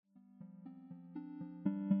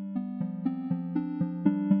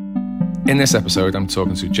In this episode, I'm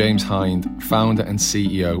talking to James Hind, founder and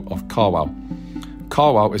CEO of Carwow.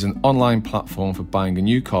 Carwow is an online platform for buying a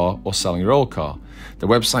new car or selling your old car. The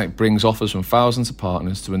website brings offers from thousands of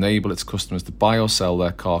partners to enable its customers to buy or sell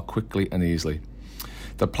their car quickly and easily.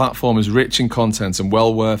 The platform is rich in content and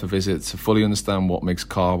well worth a visit to fully understand what makes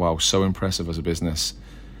Carwow so impressive as a business.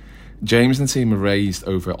 James and the team have raised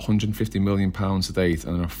over £150 million to date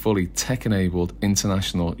and are a fully tech-enabled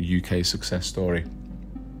international UK success story.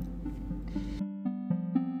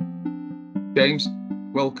 James,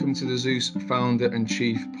 welcome to the Zeus Founder and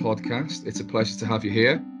Chief podcast. It's a pleasure to have you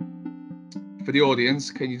here. For the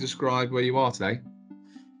audience, can you describe where you are today?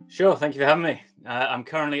 Sure, thank you for having me. I'm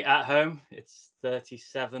currently at home. It's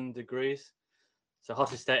 37 degrees. It's the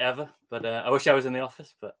hottest day ever, but I wish I was in the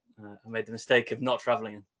office, but I made the mistake of not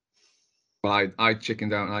traveling in. Well, I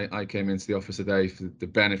chickened out and I came into the office today for the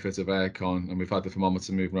benefit of aircon, and we've had the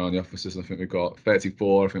thermometer moving around the offices, and I think we've got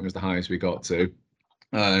 34, I think was the highest we got to.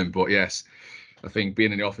 But yes, I think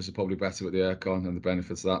being in the office is probably better with the aircon and the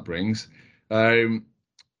benefits that brings. Talk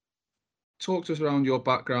to us around your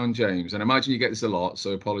background, James. And I imagine you get this a lot,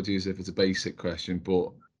 so apologies if it's a basic question, but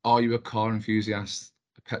are you a car enthusiast,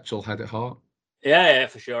 a petrol head at heart? Yeah,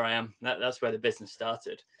 for sure I am. That's where the business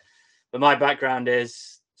started. But my background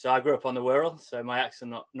is, so I grew up on the Wirral, so my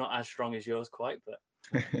accent not as strong as yours quite, but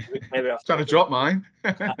maybe I'll trying to drop mine.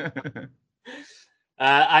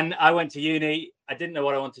 And I went to uni. I didn't know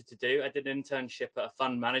what I wanted to do. I did an internship at a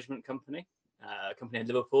fund management company, a company in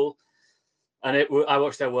Liverpool. And I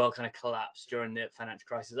watched their world kind of collapse during the financial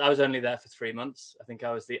crisis. I was only there for 3 months. I think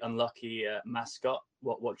I was the unlucky mascot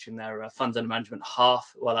watching their funds under management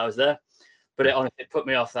half while I was there. But it honestly put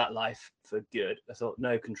me off that life for good. I thought,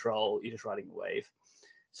 no control, you're just riding a wave.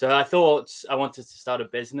 So I thought I wanted to start a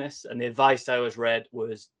business. And the advice I always read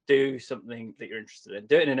was do something that you're interested in.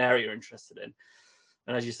 Do it in an area you're interested in.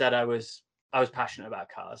 And as you said, I was passionate about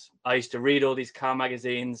cars. I used to read all these car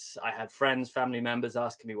magazines. I had friends, family members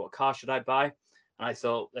asking me what car should I buy. And I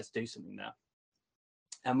thought, let's do something now.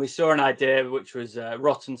 And we saw an idea, which was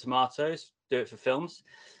Rotten Tomatoes, do it for films,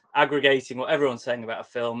 aggregating what everyone's saying about a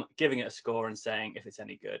film, giving it a score and saying if it's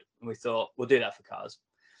any good. And we thought, we'll do that for cars.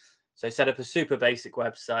 So I set up a super basic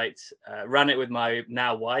website, ran it with my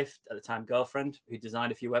now wife, at the time girlfriend, who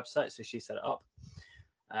designed a few websites. So she set it up.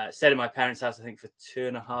 Stayed at my parents' house, I think, for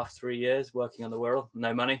 2.5, 3 years, working on the Wirral,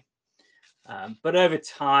 no money. But over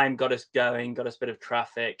time, got us going, got us a bit of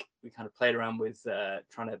traffic. We kind of played around with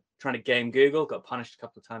trying to game Google, got punished a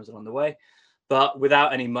couple of times along the way, but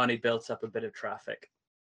without any money, built up a bit of traffic.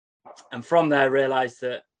 And from there, realized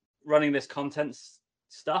that running this content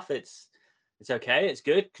stuff, it's okay, it's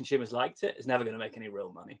good. Consumers liked it. It's never going to make any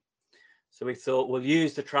real money. So we thought we'll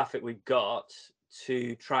use the traffic we got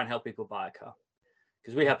to try and help people buy a car.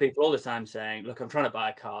 Because we have people all the time saying, look, I'm trying to buy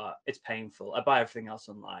a car. It's painful. I buy everything else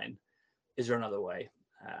online. Is there another way?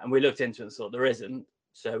 And we looked into it and thought there isn't.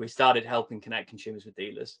 So we started helping connect consumers with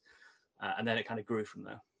dealers. And then it kind of grew from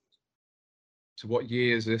there. So what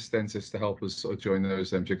year is this then, just to help us sort of join those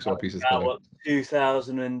jigsaw pieces?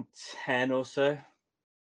 2010 or so.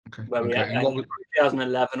 Okay. Where we And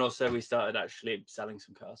 2011 or so, we started actually selling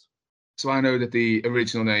some cars. So I know that the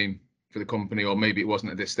original name for the company, or maybe it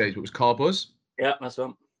wasn't at this stage, but it was Car Buzz. Yeah, that's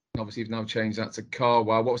one. Obviously, you've now changed that to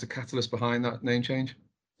Carwow. What was the catalyst behind that name change?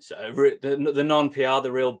 So the non-PR,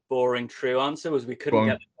 the real boring true answer was we couldn't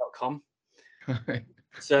get the .com.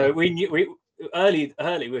 So we knew early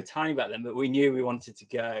we were tiny back then, but we knew we wanted to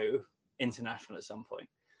go international at some point.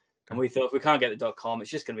 And we thought if we can't get the .com, it's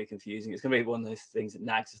just going to be confusing. It's going to be one of those things that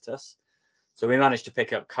nags at us. So we managed to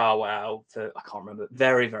pick up Carwow for, I can't remember,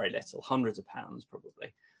 very, very little, hundreds of pounds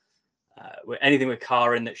probably. Anything with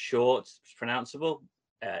car in that's short, pronounceable,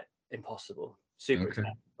 impossible, super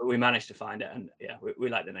expensive. But we managed to find it, and yeah, we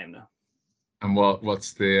like the name now. And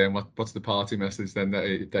what's the party message then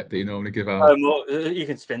that you normally give out? You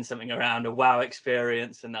can spin something around, a wow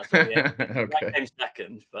experience, and that's what we okay. That came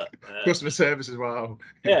second, but customer service as well.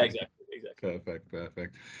 Yeah, exactly.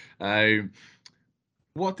 Perfect.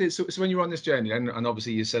 So when you were on this journey, and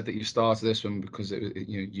obviously you said that you started this one because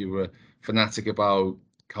you were fanatic about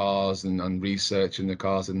cars and researching the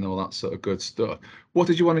cars and all that sort of good stuff. What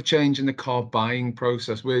did you want to change in the car buying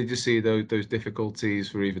process? Where did you see those difficulties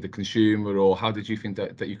for either the consumer, or how did you think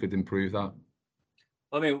that you could improve that?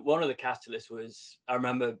 I mean, one of the catalysts was, I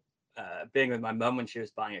remember being with my mum when she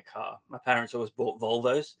was buying a car. My parents always bought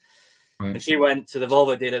Volvos. Right. And she went to the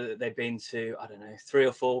Volvo dealer that they'd been to, I don't know, 3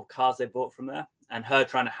 or 4 cars they bought from there, and her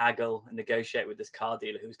trying to haggle and negotiate with this car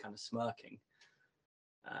dealer who was kind of smirking.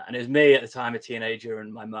 And it was me at the time, a teenager,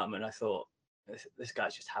 and my mum, and I thought, this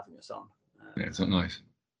guy's just having us on. Yeah, it's not nice.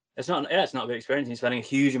 it's not a good experience. You're spending a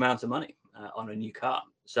huge amount of money on a new car.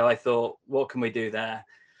 So I thought, what can we do there?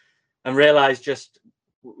 And realized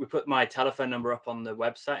we put my telephone number up on the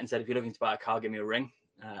website and said, if you're looking to buy a car, give me a ring.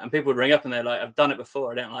 And people would ring up and they're like, I've done it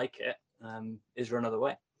before, I don't like it. Is there another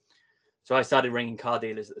way? So I started ringing car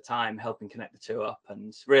dealers at the time, helping connect the two up,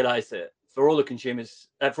 and realized that for all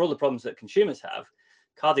the problems that consumers have,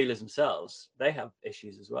 car dealers themselves, they have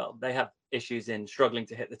issues as well. They have issues in struggling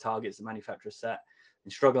to hit the targets the manufacturer set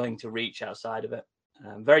and struggling to reach outside of it.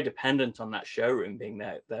 Very dependent on that showroom being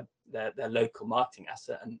their local marketing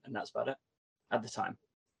asset, and that's about it at the time.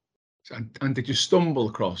 And did you stumble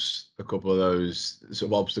across a couple of those sort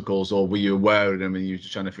of obstacles, or were you aware of them and you were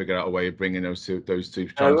just trying to figure out a way of bringing those two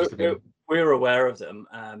challenges together? We were aware of them.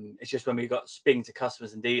 It's just when we got speaking to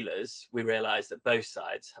customers and dealers, we realised that both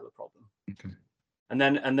sides have a problem. Okay. And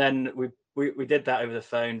then we did that over the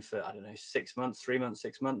phone for, I don't know, 6 months, 3 months,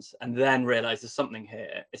 6 months, and then realised there's something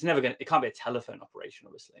here. It can't be a telephone operation,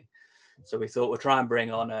 obviously. So we thought we'll try and bring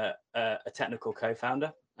on a technical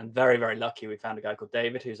co-founder. And very, very lucky, we found a guy called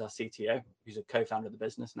David, who's our CTO, who's a co-founder of the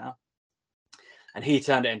business now. And he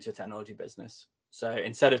turned it into a technology business. So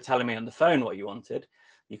instead of telling me on the phone what you wanted,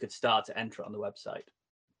 you could start to enter it on the website.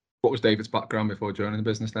 What was David's background before joining the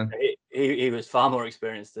business then? He was far more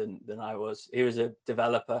experienced than I was. He was a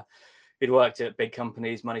developer. He'd worked at big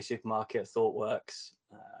companies, Money Supermarket, ThoughtWorks,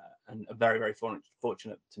 and very, very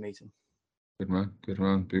fortunate to meet him. Good man, good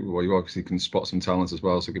man. Well, you obviously can spot some talent as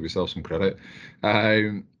well, so give yourself some credit.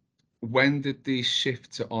 When did the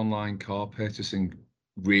shift to online car purchasing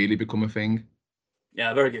really become a thing?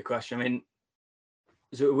 Yeah, very good question. I mean,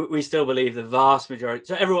 so we still believe the vast majority,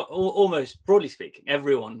 so everyone, almost broadly speaking,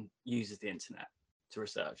 everyone uses the internet to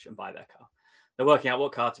research and buy their car. They're working out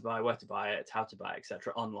what car to buy, where to buy it, how to buy it,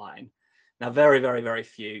 etc. online. Now, very, very, very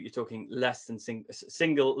few, you're talking less than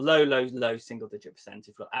low single digit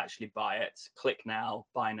percentage will actually buy it, click now,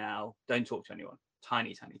 buy now, don't talk to anyone.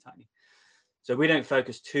 Tiny, tiny, tiny. So we don't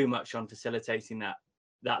focus too much on facilitating that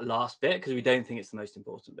last bit because we don't think it's the most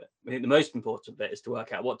important bit. We think the most important bit is to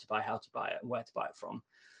work out what to buy, how to buy it, and where to buy it from.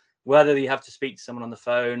 Whether you have to speak to someone on the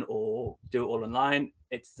phone or do it all online,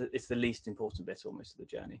 it's the least important bit almost of the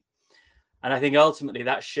journey. And I think ultimately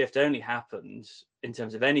that shift only happened in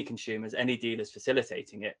terms of any consumers, any dealers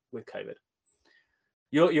facilitating it with COVID.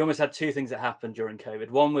 You almost had two things that happened during COVID.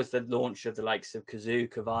 One was the launch of the likes of Kazoo,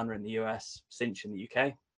 Carvana in the US, Cinch in the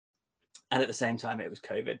UK. And at the same time, it was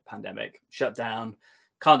COVID, pandemic, shut down,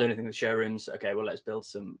 can't do anything with showrooms. Okay, well, let's build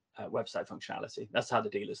some website functionality. That's how the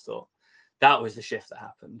dealers thought. That was the shift that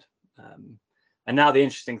happened. And now the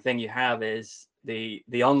interesting thing you have is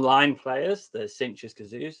the online players, the Cinches,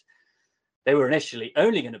 Kazoos, they were initially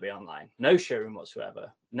only going to be online, no showroom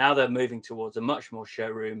whatsoever. Now they're moving towards a much more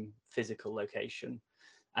showroom physical location.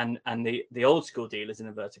 And the old school dealers, in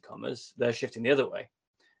inverted commas, they're shifting the other way.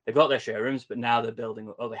 They've got their showrooms, but now they're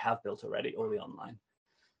building, or they have built already, all the online.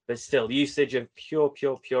 But still, usage of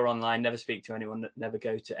pure online, never speak to anyone, never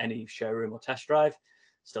go to any showroom or test drive,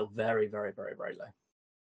 still very, very, very, very low.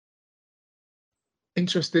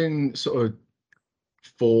 Interesting sort of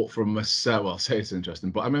thought from myself. I'll say it's interesting,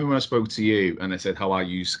 but I remember when I spoke to you and I said how I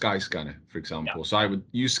use Skyscanner, for example. Yeah. So I would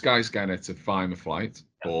use Skyscanner to find a flight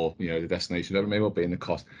or the destination, whatever it may well be, in the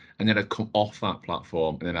cost, and then I'd come off that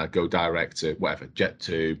platform and then I'd go direct to whatever,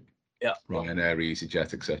 Jet2, Ryanair,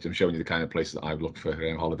 EasyJet, etc. I'm showing you the kind of places that I've looked for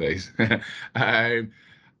holidays.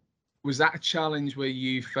 Was that a challenge where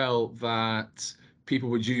you felt that people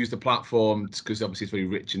would use the platform because obviously it's very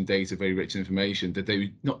rich in data, very rich in information, that they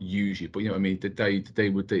would not use you, but you know what I mean, that they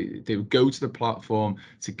would go to the platform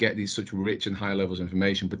to get these such rich and high levels of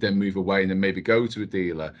information, but then move away and then maybe go to a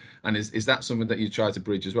dealer? And is that something that you try to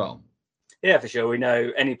bridge as well? Yeah, for sure. We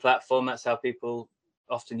know any platform, that's how people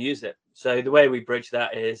often use it. So the way we bridge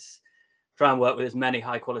that is try and work with as many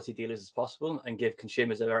high quality dealers as possible and give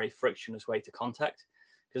consumers a very frictionless way to contact,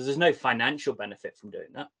 because there's no financial benefit from doing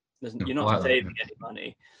that. You're not saving any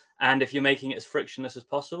money, and if you're making it as frictionless as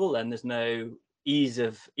possible, then there's no ease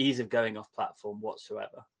of going off platform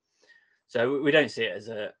whatsoever. So we don't see it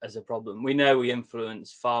as a problem. We know we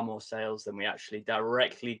influence far more sales than we actually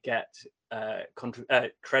directly get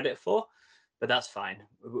credit for, but that's fine.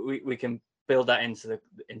 We can build that into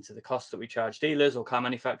the cost that we charge dealers or car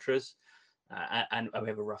manufacturers, and we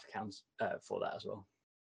have a rough account for that as well.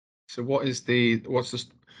 So what's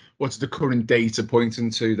the current data pointing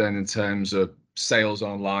to then in terms of sales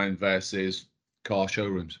online versus car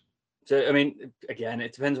showrooms? So I mean, again,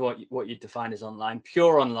 it depends what you define as online.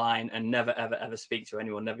 Pure online and never ever speak to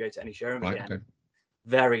anyone, never go to any showroom again. Okay.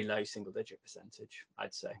 Very low single digit percentage,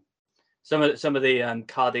 I'd say. Some of the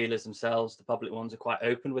car dealers themselves, the public ones, are quite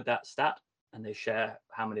open with that stat. and they share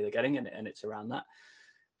how many they're getting, and it's around that.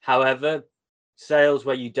 However, sales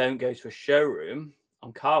where you don't go to a showroom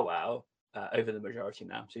on CarWow over the majority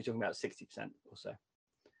now. So you're talking about 60% or so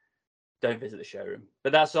don't visit the showroom,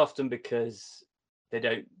 but that's often because they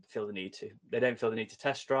don't feel the need to. They don't feel the need to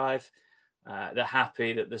test drive. They're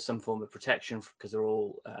happy that there's some form of protection because they're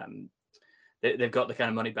all they've got the kind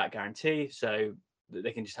of money back guarantee, so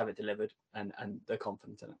they can just have it delivered, and they're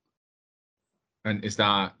confident in it. And is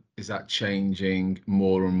that changing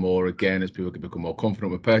more and more again as people can become more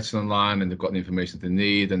confident with purchasing online, and they've got the information they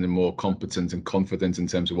need, and they're more competent and confident in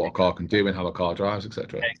terms of what a car can do and how a car drives,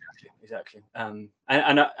 etc. Exactly.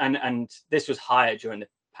 And this was higher during the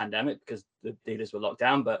pandemic because the dealers were locked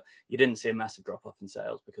down, but you didn't see a massive drop off in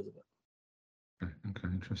sales because of it. Okay,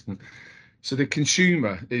 interesting. So the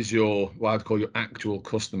consumer is what I'd call your actual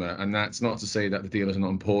customer, and that's not to say that the dealers are not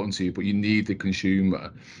important to you, but you need the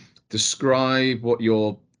consumer. Describe what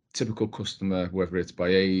your typical customer, whether it's by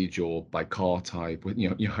age or by car type,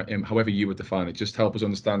 however you would define it. Just help us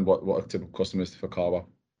understand what a typical customer is for CarWow.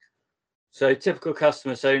 So typical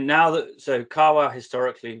customer. So CarWow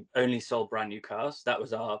historically only sold brand new cars. That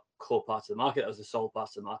was our core part of the market. That was the sole part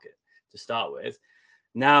of the market to start with.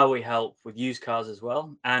 Now we help with used cars as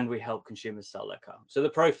well, and we help consumers sell their car. So the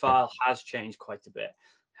profile has changed quite a bit.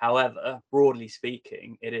 However, broadly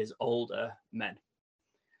speaking, it is older men.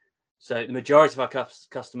 So the majority of our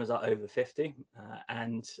customers are over 50,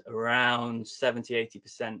 and around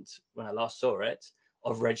 70-80%, when I last saw it,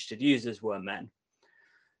 of registered users were men.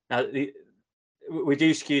 Now, we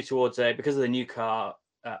do skew towards because of the new car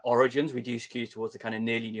origins, we do skew towards the kind of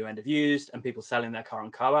nearly new end of used, and people selling their car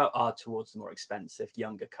on CarWow are towards the more expensive,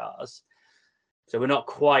 younger cars. So we're not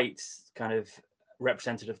quite kind of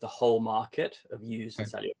representative of the whole market of used and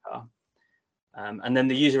sell your car. And then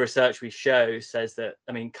the user research we show says that,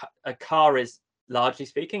 I mean, a car is, largely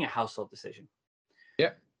speaking, a household decision.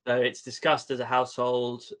 Yeah. So it's discussed as a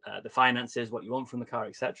household, the finances, what you want from the car,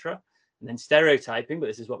 etc. And then stereotyping, but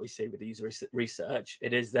this is what we see with the user research.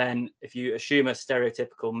 It is then, if you assume a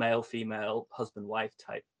stereotypical male, female, husband, wife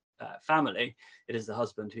type family, it is the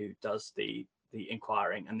husband who does the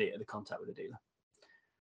inquiring and the contact with the dealer.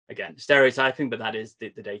 Again, stereotyping, but that is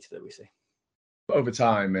the data that we see. Over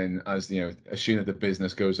time, and as assuming that the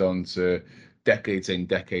business goes on to decades and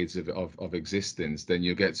decades of existence, then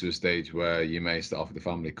you'll get to a stage where you may start off with a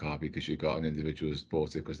family car because you've got an individual who's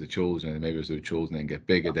bought it because the children, and maybe as the children then get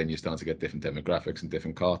bigger, then you start to get different demographics and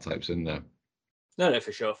different car types in there. No,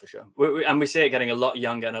 for sure. And we see it getting a lot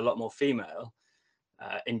younger and a lot more female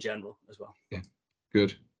in general as well. Yeah,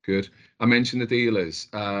 good. I mentioned the dealers.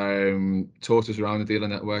 Talk to us around the dealer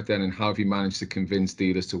network then, and how have you managed to convince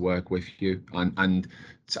dealers to work with you? And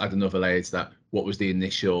to add another layer to that, what was the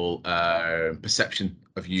initial perception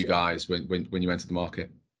of you guys when you entered the market?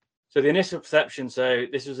 So the initial perception, so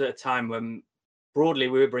this was at a time when broadly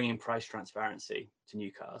we were bringing price transparency to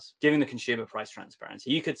new cars, giving the consumer price transparency.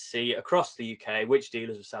 You could see across the UK which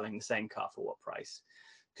dealers were selling the same car for what price.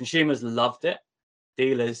 Consumers loved it.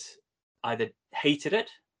 Dealers either hated it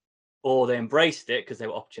or they embraced it because they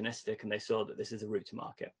were opportunistic and they saw that this is a route to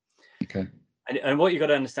market. Okay. And what you got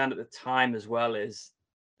to understand at the time as well is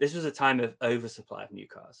this was a time of oversupply of new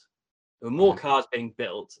cars. There were more cars being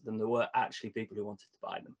built than there were actually people who wanted to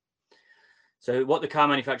buy them. So what the car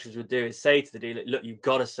manufacturers would do is say to the dealer, look, you've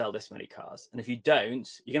got to sell this many cars. And if you don't,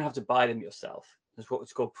 you're going to have to buy them yourself. That's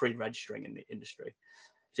what's called pre-registering in the industry.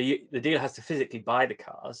 So the dealer has to physically buy the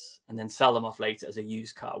cars and then sell them off later as a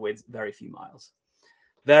used car with very few miles.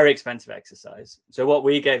 Very expensive exercise. So what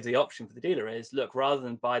we gave the option for the dealer is, look, rather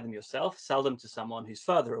than buy them yourself, sell them to someone who's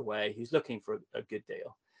further away, who's looking for a good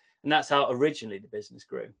deal. And that's how originally the business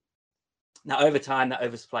grew. Now, over time, that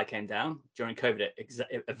oversupply came down. During COVID,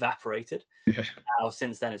 it evaporated. Yeah. Now,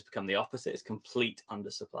 since then, it's become the opposite. It's complete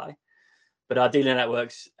undersupply. But our dealer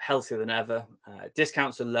network's healthier than ever.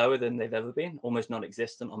 Discounts are lower than they've ever been, almost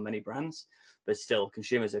non-existent on many brands. But still,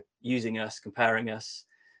 consumers are using us, comparing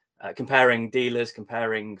dealers,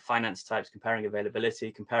 comparing finance types, comparing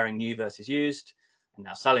availability, comparing new versus used, and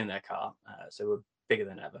now selling their car. So we're bigger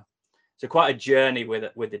than ever. So quite a journey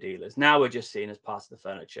with the dealers. Now we're just seen as part of the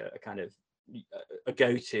furniture, a kind of a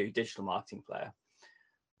go-to digital marketing player,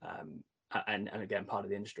 and again part of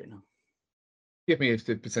the industry now. Give me a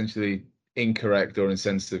potentially incorrect or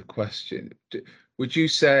insensitive question. Would you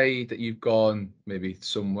say that you've gone maybe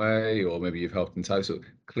some way, or maybe you've helped entice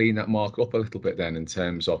clean that market up a little bit then in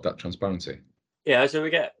terms of that transparency? Yeah, so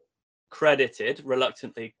we get credited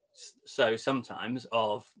reluctantly, so sometimes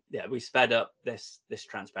we sped up this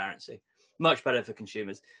transparency, much better for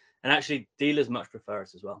consumers, and actually dealers much prefer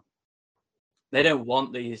us as well. They don't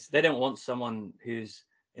want someone who's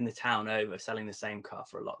in the town over selling the same car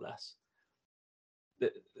for a lot less.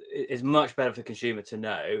 It's much better for the consumer to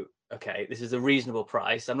know, okay, this is a reasonable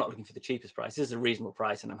price. I'm not looking for the cheapest price. This is a reasonable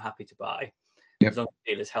price and I'm happy to buy. Yep. As long as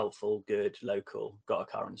the dealer's helpful, good, local, got a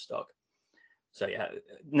car in stock. So yeah,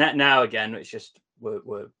 now again, it's just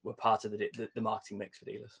we're part of the marketing mix for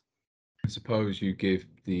dealers. I suppose you give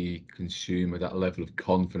the consumer that level of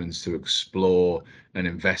confidence to explore and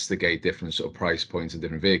investigate different sort of price points and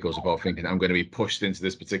different vehicles about thinking, I'm going to be pushed into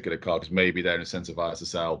this particular car because maybe they're incentivized to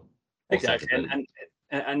sell. Exactly.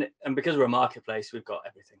 And because we're a marketplace, we've got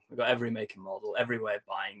everything. We've got every make and model, every way of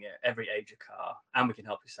buying it, every age of car, and we can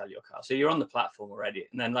help you sell your car. So you're on the platform already.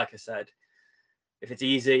 And then, like I said, if it's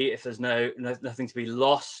easy, if there's nothing to be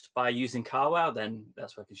lost by using carwow, then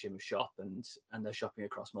that's where consumers shop, and they're shopping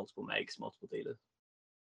across multiple makes, multiple dealers.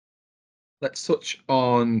 Let's touch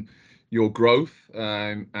on your growth,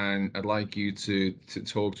 and I'd like you to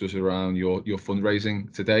talk to us around your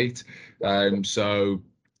fundraising to date. So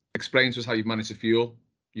explain to us how you've managed to fuel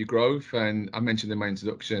your growth. And I mentioned in my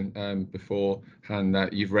introduction beforehand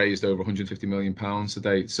that you've raised over £150 million to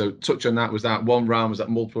date. So touch on that. Was that one round? Was that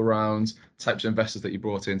multiple rounds? Types of investors that you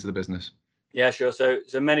brought into the business? Yeah, sure. So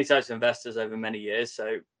many types of investors over many years.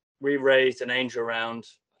 So we raised an angel round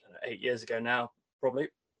 8 years ago now, probably.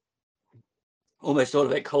 Almost all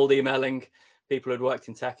of it cold emailing people who'd worked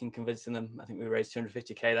in tech and convincing them. I think we raised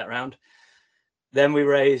 250K that round. Then we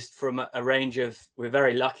raised from a range of, we're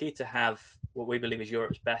very lucky to have what we believe is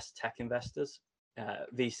Europe's best tech investors,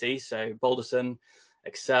 VC. So Balderson,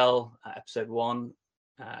 Excel, Episode 1,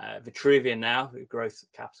 Vitruvian now, growth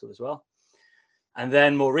capital as well. And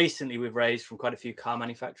then more recently, we've raised from quite a few car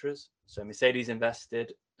manufacturers. So Mercedes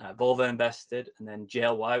invested, Volvo invested, and then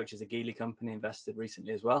GLY, which is a Geely company, invested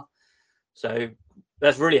recently as well. So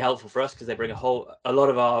that's really helpful for us because they bring a lot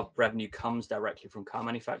of our revenue comes directly from car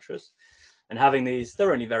manufacturers. And having these,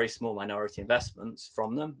 they're only very small minority investments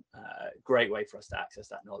from them. Great way for us to access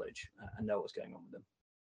that knowledge and know what's going on with them.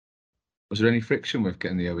 Was there any friction with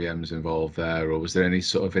getting the OEMs involved there, or was there any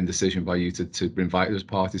sort of indecision by you to invite those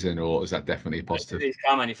parties in, or is that definitely a positive? These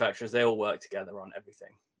car manufacturers, they all work together on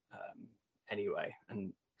everything anyway.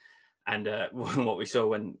 And what we saw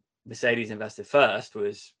when Mercedes invested first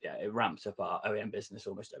was, it ramped up our OEM business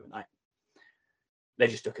almost overnight. They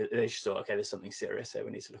just thought, okay, there's something serious here.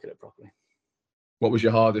 We need to look at it properly. What was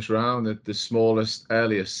your hardest round? The smallest,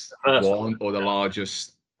 earliest one, or the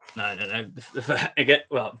largest? No.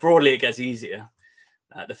 Well, broadly, it gets easier.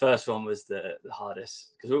 The first one was the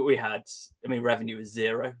hardest because what we had, revenue was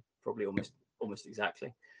zero, probably almost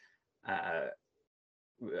exactly.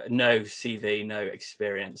 No CV, no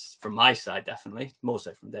experience from my side, definitely, more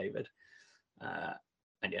so from David.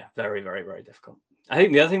 And yeah, very, very, very difficult. I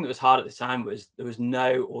think the other thing that was hard at the time was there was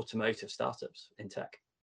no automotive startups in tech.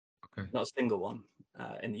 Okay. Not a single one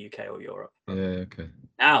in the UK or Europe. Yeah, okay.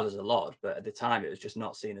 Now there's a lot, but at the time it was just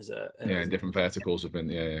not seen as in different verticals have been.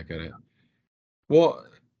 Yeah, get it.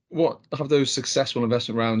 What have those successful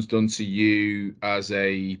investment rounds done to you as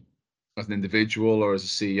an individual or as a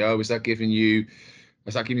CEO? Is that giving you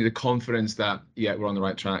the confidence that we're on the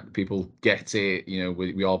right track? People get it.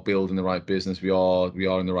 We are building the right business. We are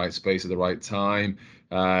in the right space at the right time.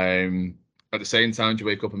 At the same time, do you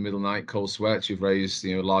wake up in the middle of the night, cold sweats? You've raised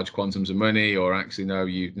large quantums of money, or actually no,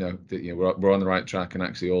 we're on the right track and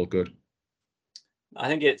actually all good. I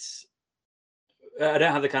think I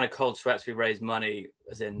don't have the kind of cold sweats. We raised money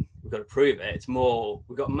as in we've got to prove it. It's more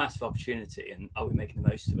we've got a massive opportunity and are we making the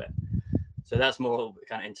most of it? So that's more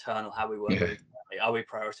kind of internal, how we work. Yeah. Are we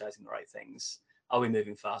prioritizing the right things? Are we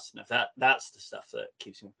moving fast enough? That's the stuff that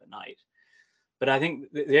keeps me up at night. But I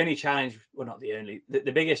think the only challenge, well, not the only,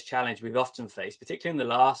 the biggest challenge we've often faced, particularly in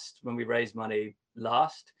the last, when we raised money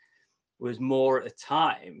last, was more at the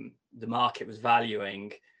time, the market was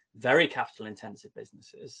valuing very capital intensive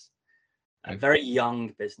businesses, very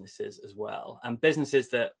young businesses as well, and businesses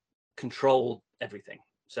that control everything.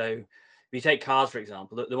 So if you take cars, for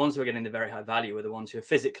example, the ones who are getting the very high value are the ones who are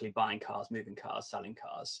physically buying cars, moving cars, selling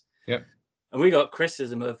cars. Yeah. And we got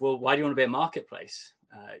criticism of, well, why do you want to be a marketplace?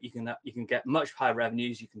 You can get much higher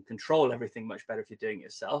revenues. You can control everything much better if you're doing it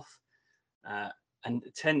yourself. And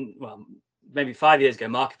maybe 5 years ago,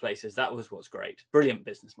 marketplaces, that was what's great. Brilliant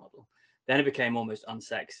business model. Then it became almost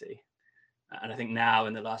unsexy. And I think now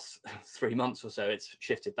in the last 3 months or so, it's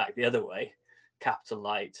shifted back the other way. Capital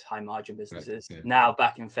light, high margin businesses now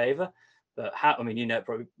back in favor. But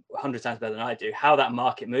probably 100 times better than I do. How that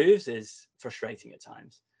market moves is frustrating at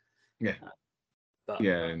times. Yeah.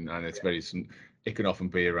 And it's very, it can often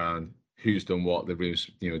be around who's done what, the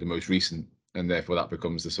most recent, and therefore that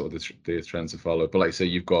becomes the sort of the trend to follow. But like I say,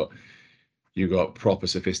 you've got you've got proper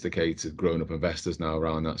sophisticated grown-up investors now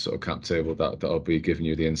around that sort of cap table that'll be giving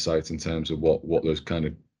you the insights in terms of what those kind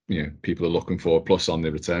of people are looking for, plus on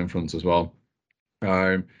the return front as well.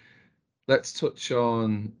 Let's touch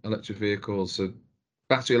on electric vehicles. So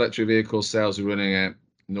battery electric vehicle sales are running at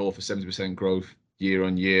north of 70% growth year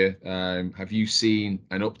on year. Have you seen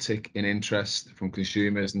an uptick in interest from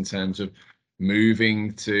consumers in terms of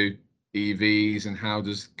moving to EVs, and how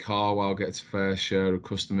does Carwow get its fair share of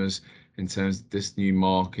customers in terms of this new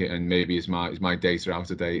market? And maybe is my data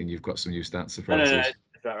out of date and you've got some new stats to throw No, at no, us?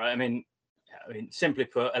 that's about right. I mean, simply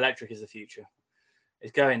put, electric is the future.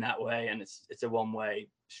 It's going that way, and it's a one-way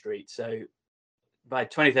street. So by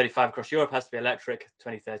 2035 across Europe has to be electric,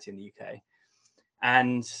 2030 in the UK.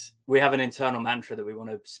 And we have an internal mantra that we want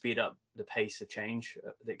to speed up the pace of change,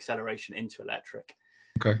 the acceleration into electric.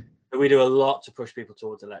 Okay. But we do a lot to push people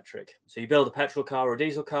towards electric. So you build a petrol car or a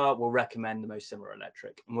diesel car, we'll recommend the most similar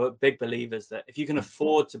electric. And we're big believers that if you can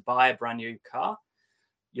afford to buy a brand new car,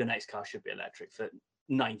 your next car should be electric for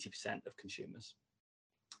 90% of consumers.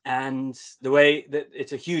 And the way that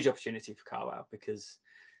it's a huge opportunity for Carwow, because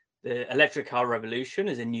the electric car revolution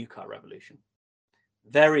is a new car revolution.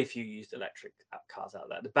 Very few used electric cars out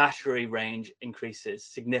there. The battery range increases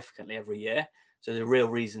significantly every year. So there's a real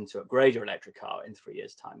reason to upgrade your electric car in 3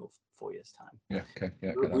 years' time or 4 years' time. Yeah. Okay.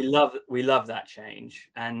 Yeah. We love that change.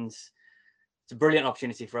 And it's a brilliant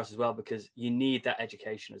opportunity for us as well, because you need that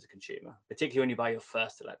education as a consumer, particularly when you buy your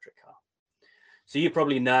first electric car. So you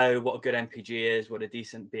probably know what a good MPG is, what a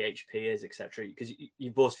decent BHP is, etc., because you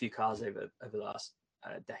bought a few cars over the last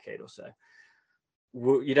decade or so.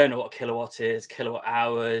 You don't know what a kilowatt is, kilowatt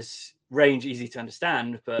hours, range easy to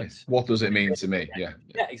understand, but what does it mean to me? Yeah,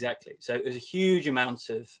 exactly. So there's a huge amount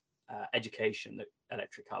of education that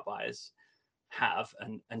electric car buyers have,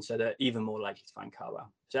 and so they're even more likely to find Carwow.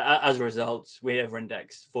 So as a result, we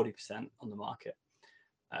over-index 40% on the market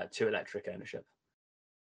to electric ownership.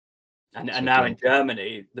 And now in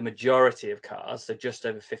Germany, the majority of cars, so just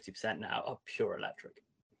over 50% now, are pure electric.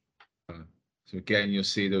 So again, you'll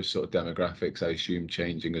see those sort of demographics, I assume,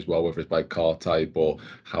 changing as well, whether it's by car type or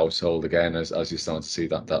household, again, as you're starting to see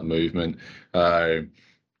that movement.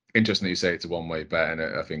 Interesting that you say it's a one-way bet, and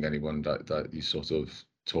I think anyone that you sort of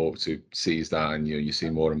talk to sees that, and you see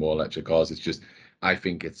more and more electric cars. It's just, I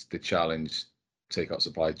think it's the challenge, take out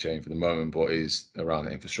supply chain for the moment, but is around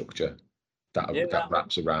the infrastructure that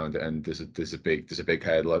wraps around it. And there's a big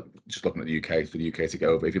head, like just looking at the UK, for the UK to get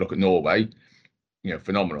over. If you look at Norway,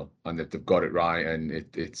 phenomenal, and they've got it right, and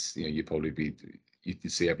it's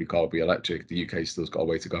you'd see every car be electric. The UK still's got a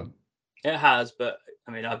way to go. It has, but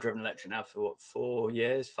I mean, I've driven electric now for 5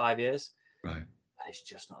 years, right? And it's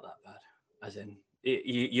just not that bad. As in,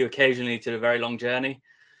 you occasionally to a very long journey,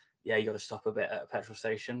 you got to stop a bit at a petrol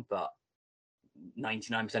station, but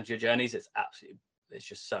 99% of your journeys, it's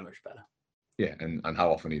just so much better. Yeah, and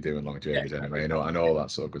how often are you doing long journeys anyway? And all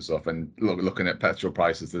that sort of good stuff. And looking at petrol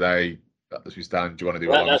prices today, as we stand, do you want to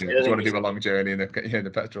do a long journey? Do you want to do a long journey in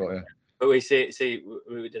the petrol? Yeah. But we see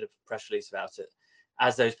we did a press release about it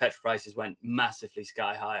as those petrol prices went massively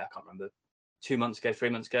sky high. I can't remember 2 months ago, 3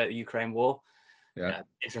 months ago, the Ukraine war. Yeah,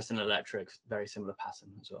 interest in electric, very similar pattern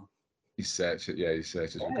as well. He searches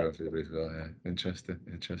were going through the roof as well. Yeah,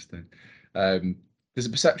 interesting. There's a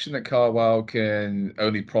perception that Carwow can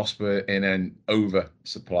only prosper in an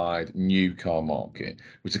oversupplied new car market,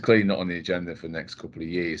 which is clearly not on the agenda for the next couple of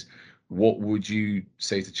years. What would you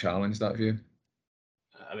say to challenge that view?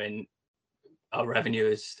 I mean, our revenue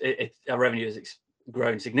has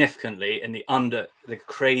grown significantly in the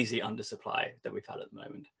crazy undersupply that we've had at the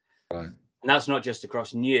moment. Right. And that's not just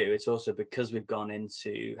across new, it's also because we've gone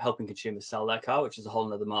into helping consumers sell their car, which is a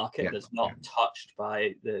whole other market that's not touched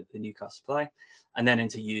by the new car supply, and then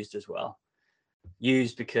into used as well.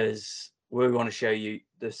 Used because we want to show you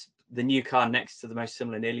the new car next to the most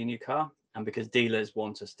similar nearly new car, and because dealers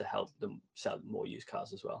want us to help them sell more used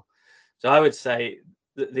cars as well. So I would say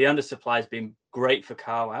that the undersupply has been great for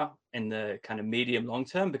Carwow in the kind of medium long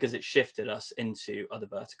term, because it shifted us into other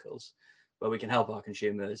verticals where we can help our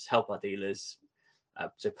consumers, help our dealers.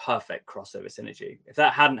 So perfect crossover synergy. If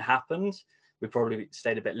that hadn't happened, we probably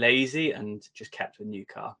stayed a bit lazy and just kept with new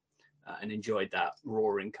car and enjoyed that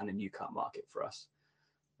roaring kind of new car market for us.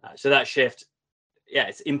 So that shift,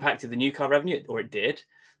 it's impacted the new car revenue, or it did,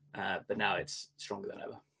 but now it's stronger than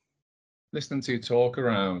ever. Listening to you talk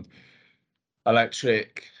around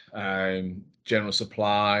electric, general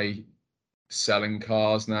supply, selling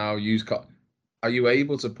cars now, used car, are you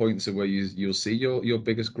able to point to where you'll see your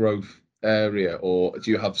biggest growth area, or do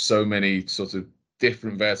you have so many sort of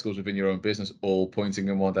different verticals within your own business all pointing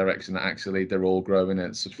in one direction that actually they're all growing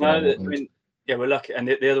at such phenomenal? Yeah, we're lucky. And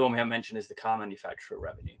the other one we haven't mentioned is the car manufacturer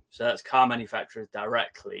revenue. So that's car manufacturers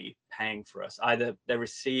directly paying for us. Either they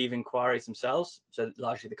receive inquiries themselves, so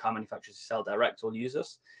largely the car manufacturers who sell direct will use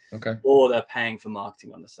us, Okay. or they're paying for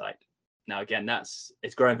marketing on the site. Now, again,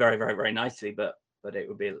 it's growing very, very, very nicely, but it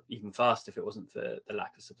would be even faster if it wasn't for the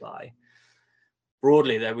lack of supply.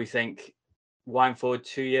 Broadly, though, we think wind forward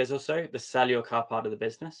 2 years or so, the sell your car part of the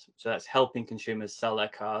business. So that's helping consumers sell their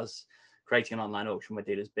cars, creating an online auction where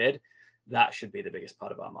dealers bid. That should be the biggest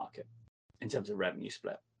part of our market in terms of revenue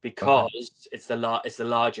split, because it's the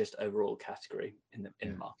largest overall category in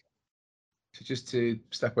the market. So just to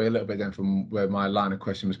step away a little bit then from where my line of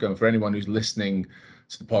question was going, for anyone who's listening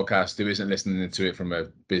to the podcast who isn't listening to it from a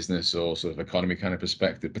business or sort of economy kind of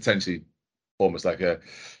perspective, potentially almost like a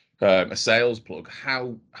sales plug,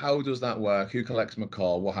 how does that work? Who collects my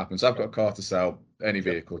car? What happens? I've got a car to sell, any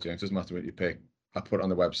vehicle, James, doesn't matter what you pick. I put it on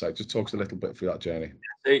the website. Just talk us a little bit through that journey.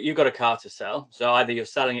 So you've got a car to sell. So either you're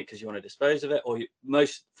selling it because you want to dispose of it, or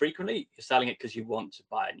most frequently you're selling it because you want to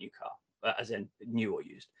buy a new car, as in new or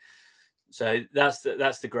used. So that's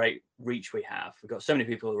the great reach we have. We've got so many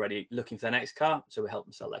people already looking for their next car, so we help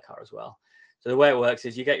them sell their car as well. So the way it works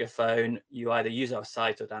is you get your phone, you either use our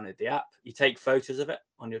site or download the app, you take photos of it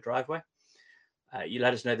on your driveway, you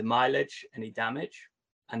let us know the mileage, any damage,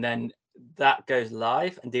 and then that goes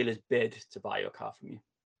live and dealers bid to buy your car from you.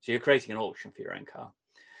 So you're creating an auction for your own car.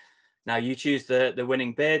 Now you choose the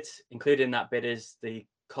winning bid. Included in that bid is the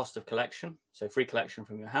cost of collection, so free collection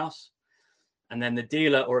from your house. And then the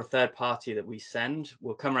dealer or a third party that we send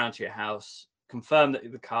will come around to your house, confirm that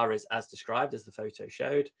the car is as described, as the photo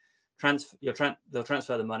showed. They'll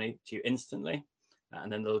transfer the money to you instantly,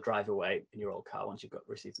 and then they'll drive away in your old car once you've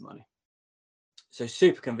received the money. So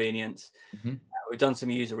super convenient. Mm-hmm. We've done some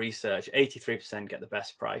user research. 83% get the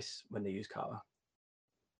best price when they use carwow.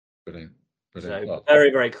 Brilliant. So very,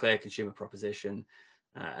 very clear consumer proposition.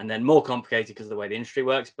 And then more complicated because of the way the industry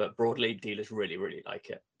works, but broadly, dealers really, really like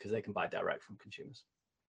it because they can buy direct from consumers.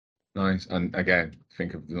 Nice. And again,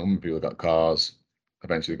 think of the number of people that got cars,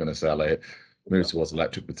 eventually going to sell it, move towards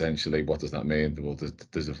electric potentially. What does that mean? Well,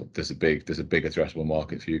 there's a big addressable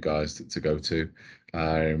market for you guys to go to.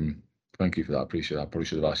 Thank you for that. I appreciate that. I probably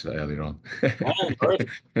should have asked you that earlier on.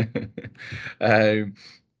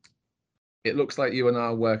 It looks like you are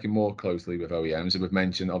now working more closely with OEMs, and we've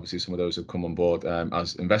mentioned obviously some of those have come on board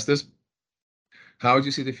as investors. How do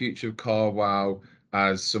you see the future of carwow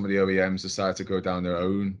as some of the OEMs decide to go down their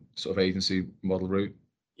own sort of agency model route?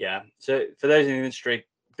 Yeah. So for those in the industry,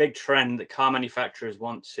 big trend that car manufacturers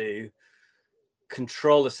want to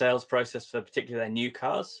control the sales process for particularly their new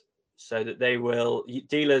cars, so that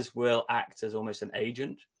dealers will act as almost an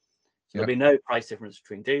agent. So there'll be no price difference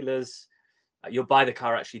between dealers. You'll buy the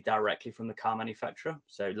car actually directly from the car manufacturer,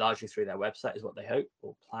 so largely through their website is what they hope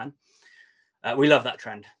or plan. We love that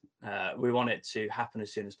trend. We want it to happen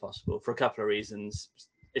as soon as possible for a couple of reasons.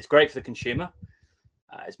 It's great for the consumer.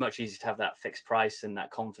 It's much easier to have that fixed price and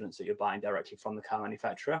that confidence that you're buying directly from the car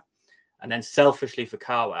manufacturer. And then selfishly for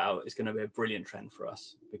carwow, it's going to be a brilliant trend for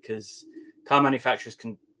us because car manufacturers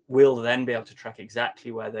will then be able to track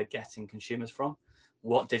exactly where they're getting consumers from,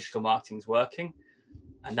 what digital marketing is working.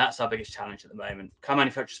 And that's our biggest challenge at the moment. Car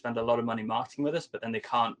manufacturers spend a lot of money marketing with us, but then they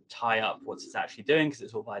can't tie up what it's actually doing because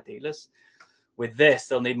it's all via dealers. With this,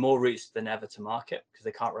 they'll need more routes than ever to market because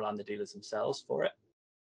they can't rely on the dealers themselves for it.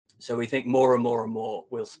 So we think more and more and more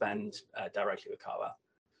will spend directly with carwow.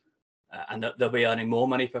 And they'll be earning more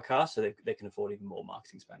money per car, so they can afford even more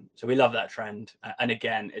marketing spend. So we love that trend. And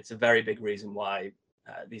again, it's a very big reason why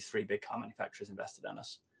these three big car manufacturers invested in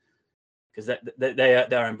us. Because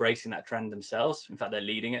they're embracing that trend themselves. In fact, they're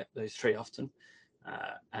leading it, those three often.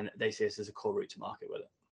 And they see us as a core route to market with it.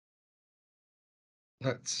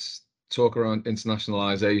 Let's talk around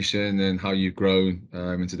internationalization and how you've grown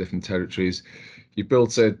into different territories. You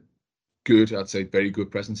built a good, I'd say very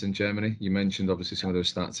good presence in Germany. You mentioned obviously some of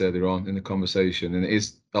those stats earlier on in the conversation, and it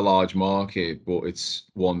is a large market, but it's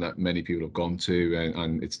one that many people have gone to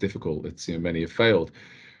and it's difficult. It's, many have failed.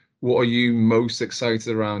 What are you most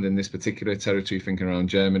excited around in this particular territory, thinking around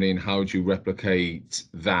Germany, and how do you replicate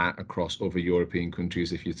that across other European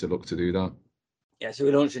countries if you're to look to do that? Yeah, so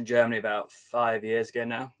we launched in Germany about 5 years ago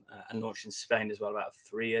now, and launched in Spain as well about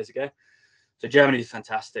 3 years ago. So Germany is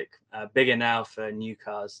fantastic, bigger now for new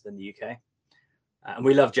cars than the UK. And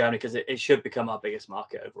we love Germany because it should become our biggest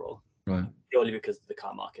market overall, right? Purely because the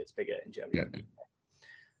car market's bigger in Germany. Yeah.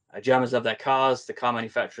 Germans love their cars. The car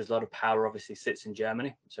manufacturers, a lot of power obviously sits in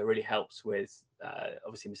Germany. So it really helps with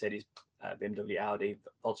obviously Mercedes, BMW, Audi,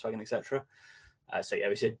 Volkswagen, etc. So yeah,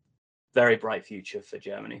 we see a very bright future for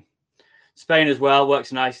Germany. Spain as well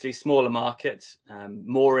works nicely, smaller market,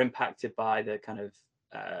 more impacted by the kind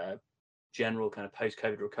of general kind of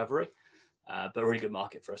post-COVID recovery, but a really good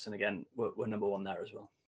market for us. And again, we're number one there as well.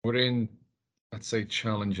 We're in, I'd say,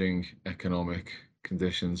 challenging economic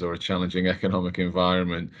conditions or a challenging economic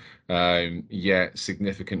environment, yet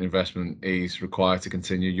significant investment is required to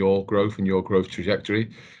continue your growth and your growth trajectory.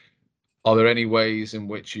 Are there any ways in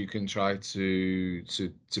which you can try to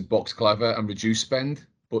box clever and reduce spend,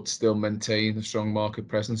 but still maintain a strong market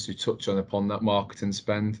presence? You touched upon that marketing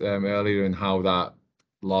spend earlier and how that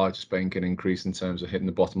large spend can increase in terms of hitting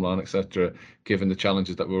the bottom line, etc. Given the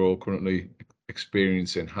challenges that we're all currently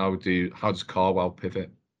experiencing, how does carwow pivot?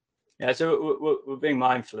 Yeah, so we're being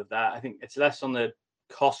mindful of that. I think it's less on the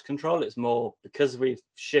cost control. It's more because we've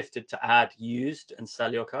shifted to add used and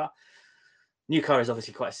sell your car. New car is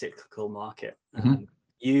obviously quite a cyclical market.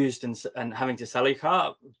 Used and having to sell your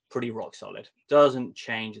car, pretty rock solid. Doesn't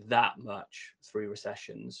change that much through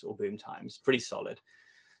recessions or boom times. Pretty solid.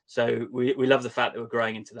 So we love the fact that we're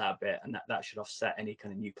growing into that bit, and that should offset any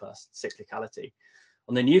kind of new car cyclicality.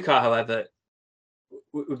 On the new car, however,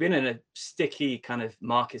 we've been in a sticky kind of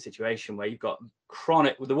market situation where you've got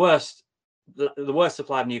the worst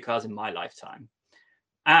supply of new cars in my lifetime,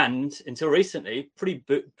 and until recently, pretty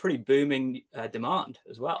booming demand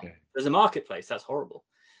as well. Okay. There's a marketplace that's horrible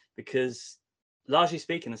because, largely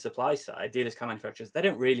speaking, the supply side, dealers, car manufacturers, they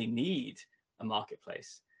don't really need a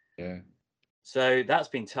marketplace. Yeah. So that's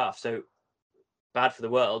been tough. So bad for the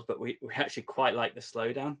world, but we actually quite like the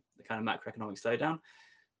slowdown, the kind of macroeconomic slowdown,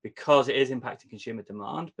 because it is impacting consumer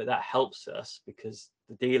demand. But that helps us because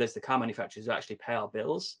the dealers, the car manufacturers who actually pay our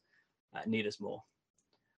bills need us more.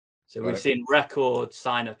 So we've seen record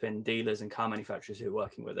sign up in dealers and car manufacturers who are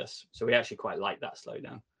working with us. So we actually quite like that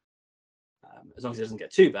slowdown. As long as it doesn't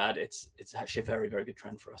get too bad, it's actually a very, very good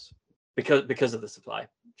trend for us because of the supply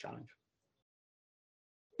challenge.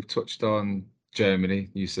 You touched on Germany.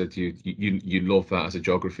 You said you love that as a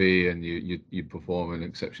geography, and you performing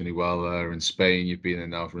exceptionally well there. In Spain, you've been there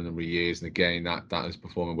now for a number of years, and again that is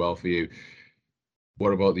performing well for you.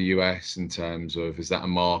 What about the US in terms of, is that a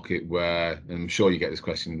market where, and I'm sure you get this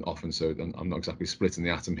question often, so I'm not exactly splitting the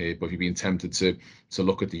atom here, but have you been tempted to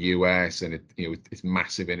look at the US and it's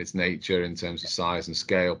massive in its nature in terms of size and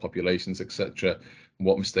scale, populations, etc.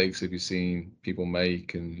 What mistakes have you seen people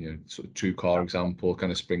make? And sort of True Car example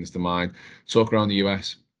kind of springs to mind. Talk around the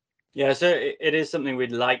US. Yeah, so it is something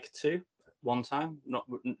we'd like to one time,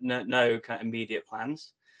 no kind of immediate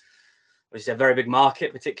plans. Which is a very big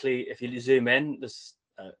market, particularly if you zoom in. There's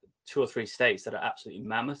 2 or 3 states that are absolutely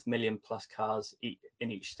mammoth, million plus cars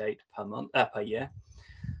in each state per year.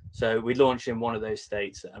 So we launched in one of those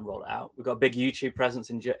states and roll it out. We've got a big YouTube presence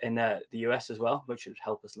in the US as well, which should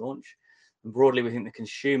help us launch. And broadly, we think the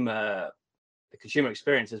consumer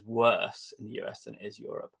experience is worse in the US than it is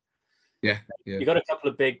Europe. Yeah. You've got a couple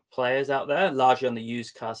of big players out there, largely on the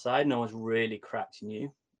used car side. No one's really cracked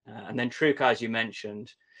new. And then True Car, as you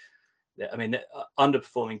mentioned, I mean,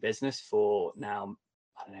 underperforming business for now,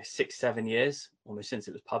 I don't know, 6-7 years, almost since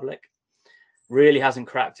it was public. Really hasn't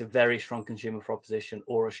cracked a very strong consumer proposition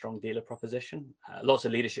or a strong dealer proposition. Lots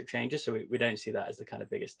of leadership changes, so we don't see that as the kind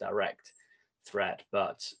of biggest direct threat,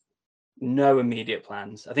 but no immediate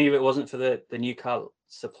plans. I think if it wasn't for the new car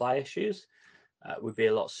supply issues, we'd be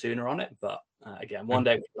a lot sooner on it. But again, one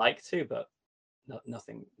day we'd like to, but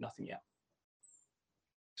nothing yet.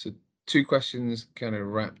 So 2 questions kind of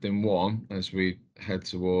wrapped in one as we head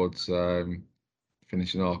towards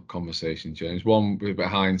finishing our conversation, James. One with a bit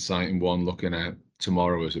of hindsight and one looking at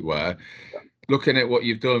tomorrow, as it were. Looking at what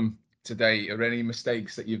you've done today, are any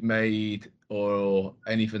mistakes that you've made or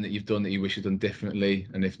anything that you've done that you wish you'd done differently?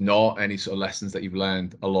 And if not, any sort of lessons that you've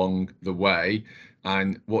learned along the way?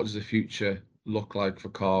 And what does the future look like for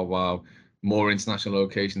carwow? More international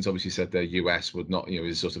locations, obviously said the US would not,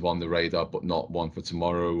 is sort of on the radar, but not one for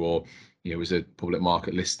tomorrow, or is a public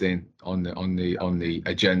market listing on the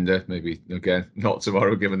agenda, maybe again not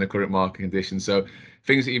tomorrow given the current market conditions. So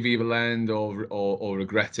things that you've either learned or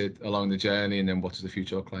regretted along the journey, and then what does the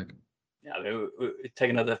future look like? Yeah, I mean, it'd take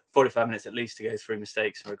another 45 minutes at least to go through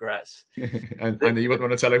mistakes and regrets. and you wouldn't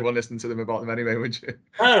want to tell everyone listening to them about them anyway, would you?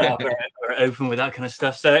 No, we're open with that kind of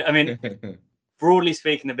stuff. So, I mean, broadly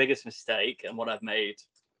speaking, the biggest mistake and what I've made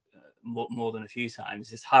more than a few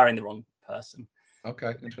times is hiring the wrong person.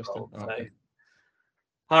 Okay, interesting. Okay.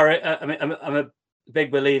 I mean, I'm a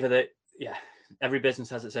big believer that every business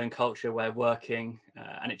has its own culture, way of working,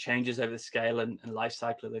 and it changes over the scale and life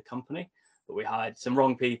cycle of the company. But we hired some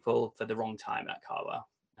wrong people for the wrong time at carwow,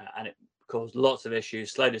 and it caused lots of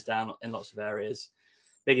issues, slowed us down in lots of areas.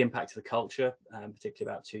 Big impact to the culture,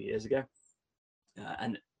 particularly about 2 years ago.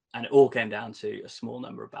 And And it all came down to a small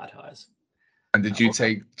number of bad hires. And did you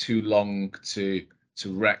take too long to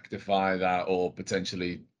rectify that, or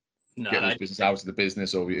potentially get those business out of the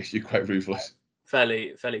business, or you're quite ruthless?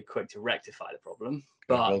 Fairly quick to rectify the problem,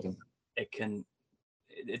 but well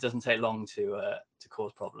it doesn't take long to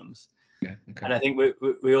cause problems. Yeah, okay. And I think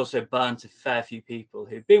we also burnt a fair few people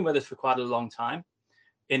who've been with us for quite a long time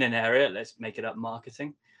in an area. Let's make it up,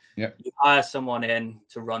 marketing. Yeah. You hire someone in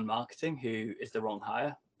to run marketing who is the wrong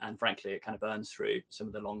hire, and frankly, it kind of burns through some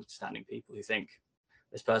of the long-standing people who think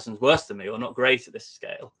this person's worse than me or not great at this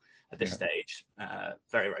scale at this stage.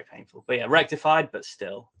 Very, very painful. But yeah, rectified, but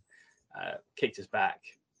still kicked us back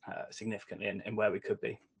significantly in where we could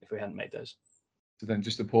be if we hadn't made those. So then,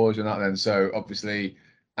 just to pause on that, then. So obviously,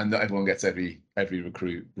 and not everyone gets every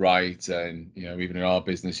recruit right, and even in our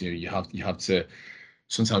business, you have to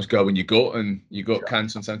sometimes go in your gut, and your gut can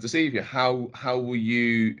sometimes deceive you. How will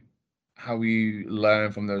you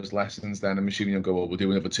learn from those lessons? Then I'm assuming you'll go, well, we'll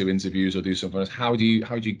do another 2 interviews or do something else. How do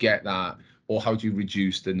you get that, or how do you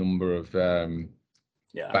reduce the number of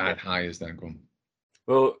bad hires then? Go on.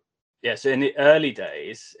 Well, yeah. So in the early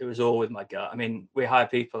days, it was all with my gut. I mean, we hire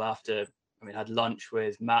people after. I had lunch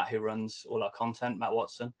with Matt, who runs all our content, Matt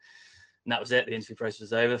Watson, and that was it. The interview process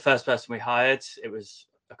was over. The first person we hired, it was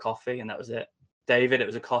a coffee, and that was it. David, it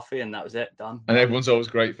was a coffee, and that was it. Done. And everyone's always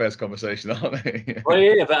great first conversation, aren't they? Well,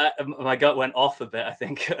 yeah, but my gut went off a bit, I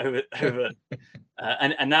think, over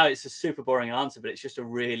and now it's a super boring answer, but it's just a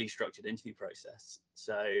really structured interview process.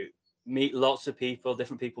 So meet lots of people,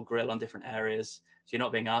 different people grill on different areas. So you're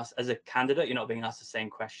not being asked, as a candidate, you're not being asked the same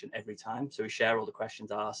question every time. So we share all the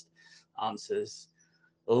questions asked, answers,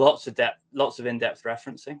 lots of in-depth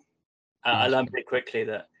referencing. I learned pretty quickly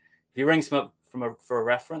that if you ring someone up for a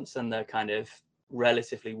reference and they're kind of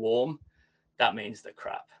relatively warm, that means they're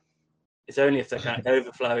crap. It's only if they're kind of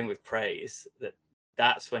overflowing with praise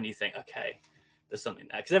that's when you think, okay, there's something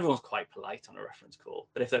there. Because everyone's quite polite on a reference call,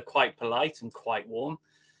 but if they're quite polite and quite warm,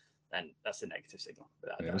 then that's a negative signal.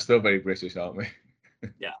 We're still very British, aren't we?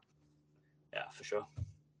 Yeah, for sure.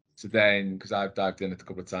 So then, because I've dived in a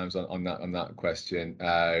couple of times on that question,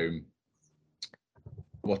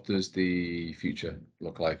 what does the future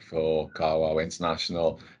look like for carwow,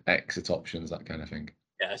 international exit options, that kind of thing?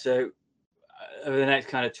 Yeah, so over the next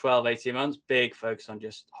kind of 12, 18 months, big focus on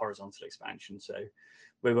just horizontal expansion. So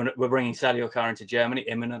we're bringing Sell Your Car into Germany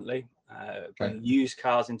imminently, bringing used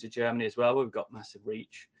cars into Germany as well. We've got massive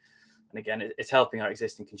reach. And again, it's helping our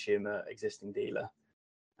existing consumer, existing dealer,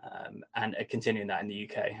 and continuing that in the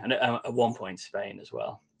UK and at one point Spain as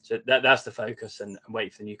well. So that's the focus, and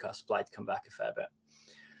wait for the new car supply to come back a fair bit.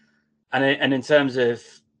 And in terms of,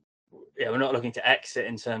 we're not looking to exit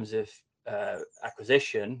in terms of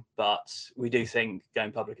acquisition, but we do think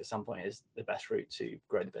going public at some point is the best route to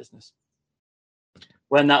grow the business.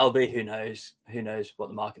 When that'll be, who knows what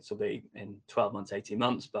the markets will be in 12 months, 18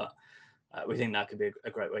 months, but we think that could be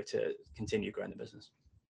a great way to continue growing the business.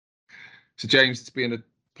 So James, it's been a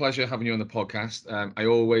pleasure having you on the podcast. I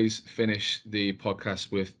always finish the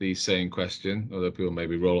podcast with the same question, although people may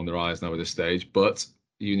be rolling their eyes now at this stage, but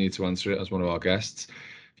you need to answer it as one of our guests.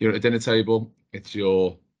 If you're at a dinner table, it's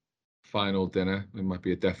your final dinner. It might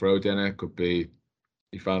be a death row dinner, it could be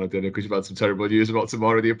your final dinner because you've had some terrible news about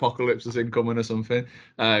tomorrow, the apocalypse is incoming or something.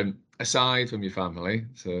 Aside from your family,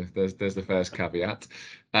 so there's the first caveat.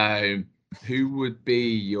 Who would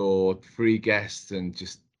be your 3 guests, and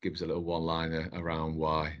just give us a little one-liner around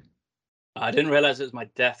why? I didn't realize it was my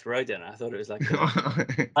death row dinner. I thought it was like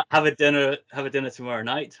have a dinner tomorrow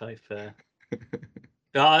night type.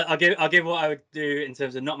 I'll give what I would do in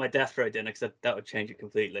terms of not my death row dinner, because that would change it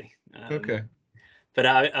completely. Okay. But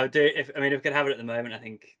I would do if we could have it at the moment. I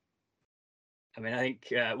think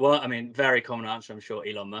very common answer. I'm sure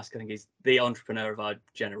Elon Musk. I think he's the entrepreneur of our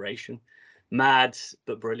generation. Mad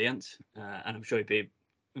but brilliant, and I'm sure he'd be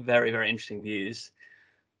very, very interesting views.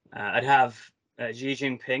 I'd have Xi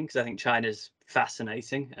Jinping, because I think China's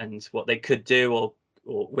fascinating, and what they could do or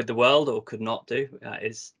with the world or could not do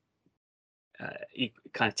is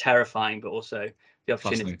kind of terrifying, but also the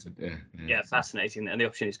opportunity. Fascinating, and the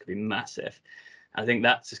opportunities could be massive. I think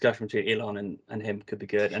that discussion between Elon and him could be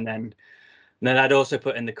good. And then I'd also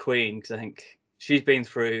put in the Queen, because I think she's been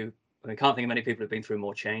through. I can't think of many people who've been through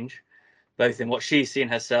more change, both in what she's seen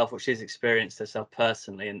herself, what she's experienced herself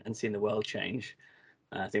personally, and seen the world change.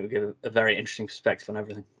 I think we give a very interesting perspective on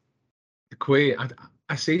everything. The Queen,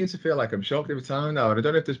 I seem to feel like I'm shocked every time now, and I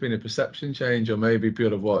don't know if there's been a perception change, or maybe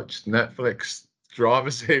people have watched Netflix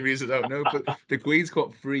drama series. I don't know, but the Queen's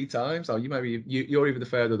caught 3 times. Oh, you're either the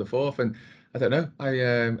 3rd or the 4th, and I don't know.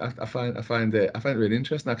 I find it really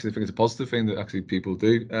interesting. Actually, I think it's a positive thing that actually people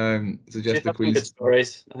do She's suggest the had some good quiz.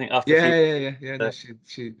 stories. I think after a Yeah, few, yeah, yeah, yeah. No, she's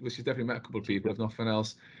definitely met a couple of people, if nothing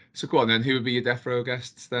else. So go on then. Who would be your death row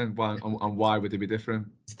guests then? Why and why would they be different?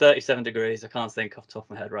 it's 37 degrees. I can't think off the top of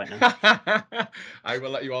my head right now. I will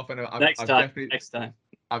let you off. And Next time.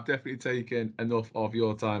 I've definitely taken enough of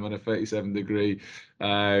your time on a 37-degree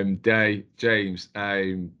day, James.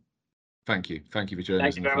 Thank you for joining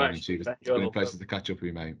us Thank on you the very phone, and much. Chief. It's been a Enjoyable. pleasure to catch up with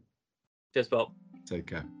you, mate. Cheers, Bob. Take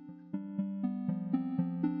care.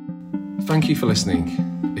 Thank you for listening.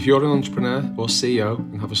 If you're an entrepreneur or CEO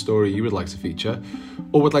and have a story you would like to feature,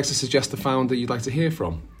 or would like to suggest a founder you'd like to hear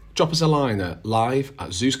from, drop us a line at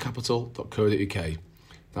live@zeuscapital.co.uk.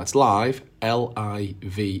 That's live,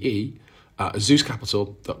 LIVE, at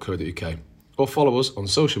zeuscapital.co.uk. Or follow us on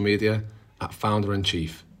social media at Founder and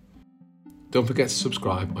Chief. Don't forget to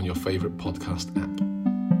subscribe on your favourite podcast app.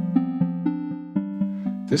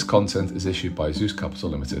 This content is issued by Zeus Capital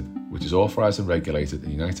Limited, which is authorised and regulated in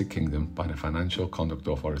the United Kingdom by the Financial Conduct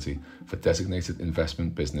Authority for designated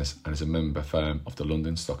investment business and is a member firm of the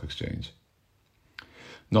London Stock Exchange.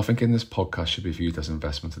 Nothing in this podcast should be viewed as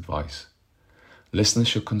investment advice. Listeners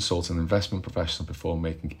should consult an investment professional before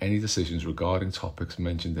making any decisions regarding topics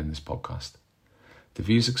mentioned in this podcast. The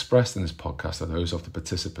views expressed in this podcast are those of the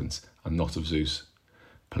participants and not of Zeus.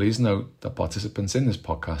 Please note that participants in this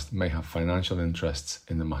podcast may have financial interests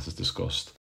in the matters discussed.